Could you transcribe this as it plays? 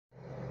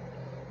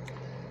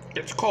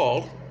It's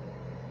called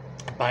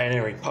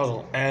Binary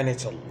Puzzle, and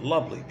it's a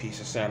lovely piece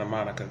of Santa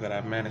Monica that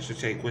I've managed to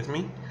take with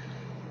me.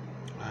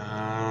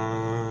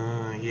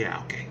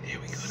 Yeah, okay, there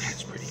we go.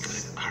 That's pretty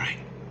good. All right.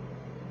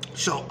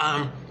 So,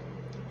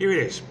 here it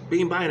is.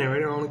 Being binary,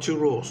 there are only two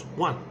rules.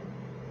 One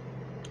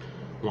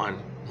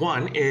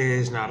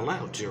is not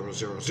allowed. 0,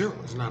 0, 0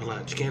 is not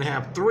allowed. You can't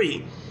have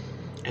 3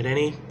 at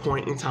any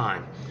point in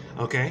time.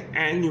 Okay?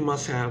 And you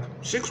must have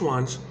 6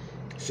 ones,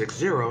 6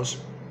 zeros,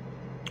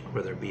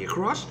 whether it be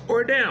across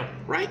or down,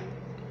 right?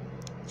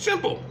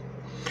 Simple.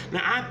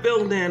 Now, I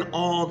filled in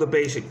all the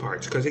basic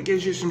parts because it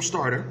gives you some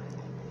starter.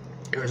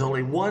 There's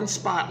only one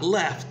spot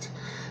left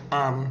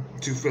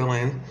to fill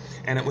in,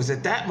 and it was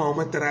at that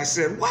moment that I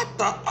said, what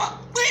the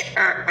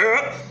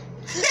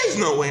there's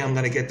no way I'm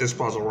going to get this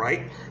puzzle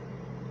right.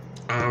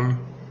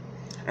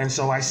 And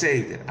so I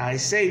saved it. I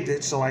saved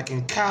it so I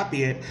can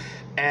copy it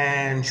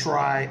and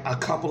try a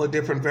couple of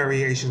different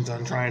variations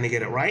on trying to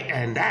get it right,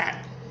 and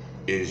that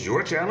is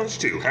your challenge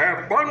too.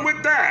 Have fun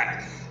with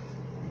that!